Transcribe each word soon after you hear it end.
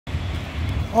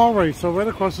Alright, so right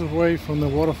across the way from the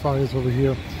water fires over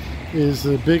here is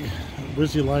the big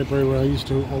Grizzly library where I used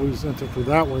to always enter through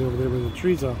that way over there where the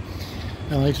trees are.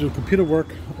 And I used to do computer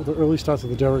work at the early starts of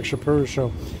the Derek Shapiro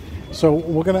show. So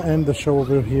we're going to end the show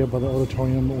over here by the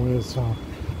auditorium with a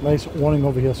nice awning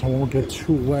over here so it won't get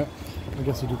too wet. I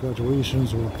guess they do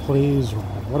graduations or plays or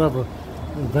whatever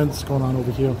events going on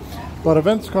over here. But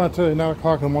events going on today, 9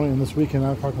 o'clock in the morning, and this weekend,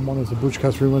 9 o'clock in the morning is the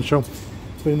Boochcast Rerun Show.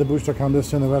 Being the Booch.com this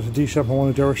time, about the Shap. I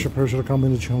wanted Derek Shapiro should come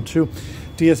into channel 2.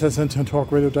 DSSN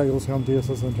Talk Radio.com,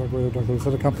 DSSN Talk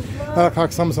Radio.com. 9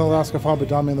 o'clock, Summers in Alaska, followed by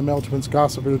Dami and the Mel Twins,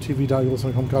 Gossip Radio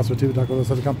TV.com, Gossip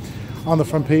TV.com. On the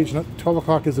front page, 12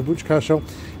 o'clock is the Boochcast Show.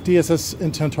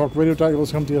 DSSN Talk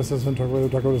Radio.com, DSSN Talk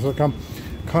Radio.com.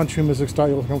 Country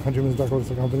Music.com, Country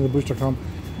Music.com, the Booch.com,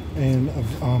 and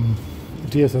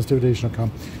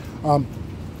DSSDividation.com.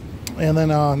 And then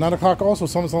 9 o'clock also,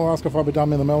 Summers in Alaska, followed by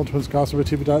Dami and the Mel Twins, Gossip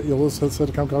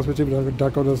TV.com, Gossip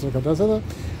TV.com.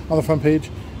 On the front page.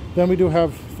 Then we do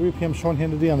have 3 p.m. Sean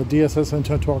Hannity on the DSSN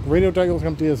Talk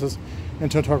Radio.com, DSS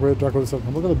and Talk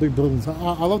Radio.com. Look at the big buildings. I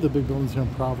love the big buildings here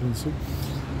in Providence.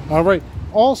 All right.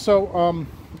 Also,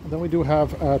 then we do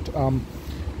have at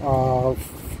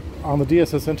on the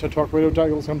DSSN Talk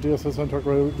Radio.com, DSSN Talk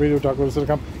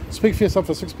Radio.com. Speak for yourself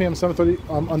for 6 p.m.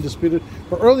 7:30 Undisputed,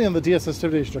 but early on the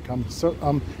DSSDividation.com. So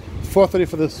 4:30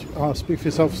 for this Speak for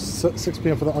yourself, 6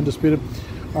 p.m. for the Undisputed.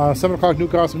 7 o'clock New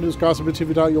Gossip News,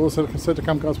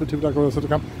 GossipTV.com,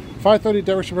 GossipTV.com. 5:30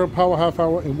 Derek Shapiro Power Half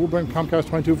Hour in Woburn, Comcast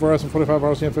 22, Verizon 45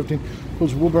 hours and 15.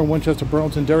 Includes Woburn, Winchester,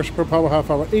 Burlington. Derek Shapiro Power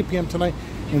Half Hour 8 p.m. tonight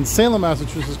in Salem,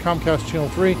 Massachusetts, Comcast Channel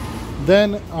 3.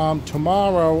 Then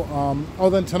tomorrow,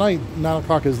 then tonight, 9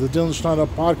 o'clock is the Dylan Schneider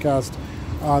podcast.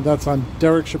 That's on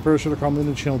Derek Shapiro should have come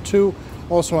into Channel 2.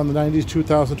 Also on the 90s,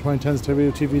 2000, 2010s,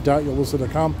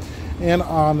 TV.com, and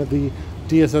on the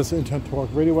DSS Internet Talk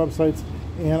Radio websites,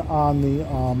 and on the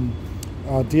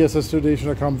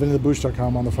DSSDividation.com,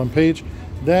 VinnyTheBooch.com on the front page.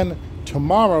 Then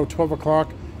tomorrow, 12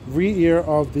 o'clock, re-air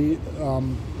of the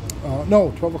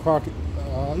 12 o'clock,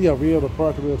 re-air of the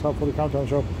Proactive Radio Top 40 Countdown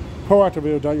Show.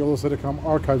 ProactiveRadio.com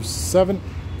Archives 7,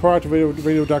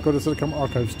 ProactiveRadio.com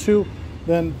Archives 2.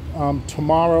 Then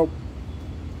tomorrow,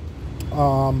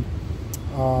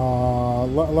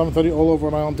 11:30 all over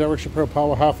Rhode Island, Derek Shapiro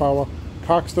Power Half Hour,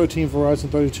 Cox 13, Verizon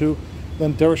 32.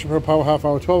 Then Derek Shapiro Power Half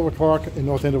Hour 12 o'clock in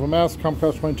North Andover, Mass,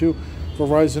 Comcast 22,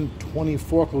 Verizon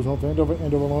 24, close North Andover,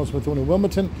 Lawrence, Methuen, and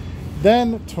Wilmington.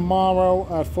 Then tomorrow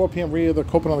at 4 p.m. read the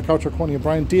Copen on the Couch with Corny and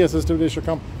Brian,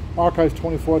 DSSDividation.com, Archives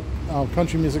 24,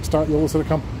 Country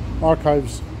Music.com,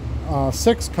 Archives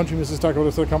 6, Country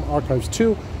Music.com, Archives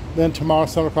 2. Then tomorrow,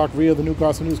 7 o'clock, read the new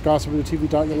Gossip News,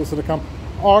 GossipTV.com,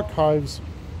 Archives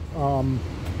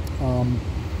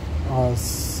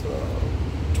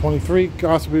 23,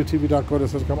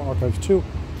 GossipTV.com, Archives 2.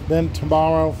 Then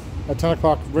tomorrow at 10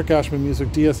 o'clock, Rick Ashman Music,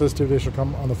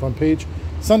 DSSDividation.com on the front page.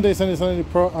 Sunday, 9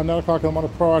 o'clock, I'm on a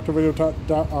Proactive Radio Top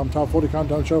 40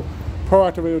 Countdown Show,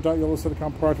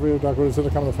 ProactiveRadio.com,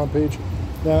 ProactiveRadio.com on the front page.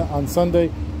 Then on Sunday,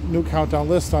 new countdown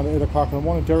list on 8 o'clock in the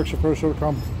morning, Derek Shapiro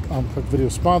Show.com, click video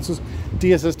sponsors,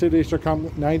 DSSDividation.com,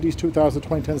 90s, 2000,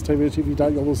 2010s,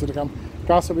 TV.com,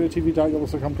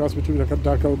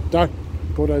 GossipTV.com,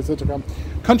 GossipTV.com,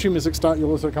 Country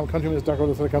Music.com, Country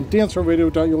Music.com,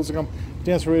 DanceRadio.com,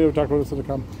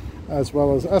 DanceRadio.com, as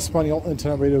well as Espanol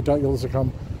Internet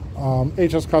Radio.com,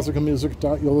 HS Classical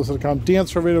Music.com,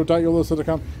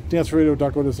 DanceRadio.com,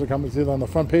 DanceRadio.com. It's either on the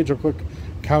front page or click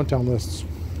countdown lists.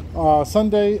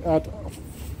 Sunday at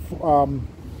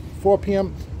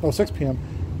 6 p.m.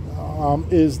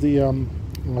 Is the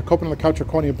Copen on the Couch with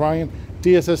Corny and Brian,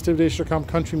 DSSDividation.com,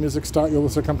 Country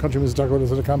Music.com, Country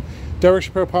Music.com. Derek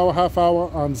Shapiro Power Half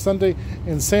Hour on Sunday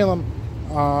in Salem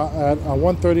at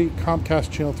 1:30,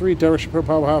 Comcast Channel 3, Derek Shapiro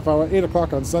Power Half Hour, 8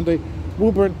 o'clock on Sunday,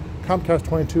 Woburn, Comcast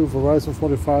 22, Verizon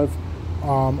 45,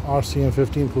 RCN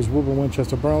 15, includes Woburn,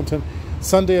 Winchester, Burlington.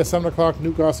 Sunday at 7 o'clock,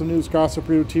 new Gossip News,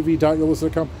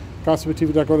 GossipTV.com,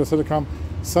 GossipTV.com.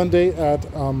 Sunday at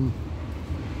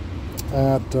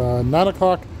 9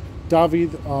 o'clock,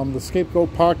 David, the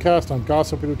Scapegoat podcast on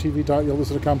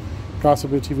GossipTV.com,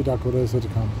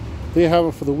 GossipTV.com. There you have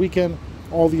it for the weekend.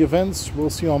 All the events. We'll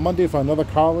see you on Monday for another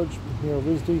college here at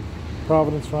RISD,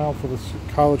 Providence round for this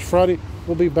College Friday.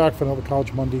 We'll be back for another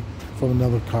College Monday for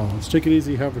another college. Take it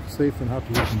easy. Have a safe and happy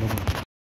weekend.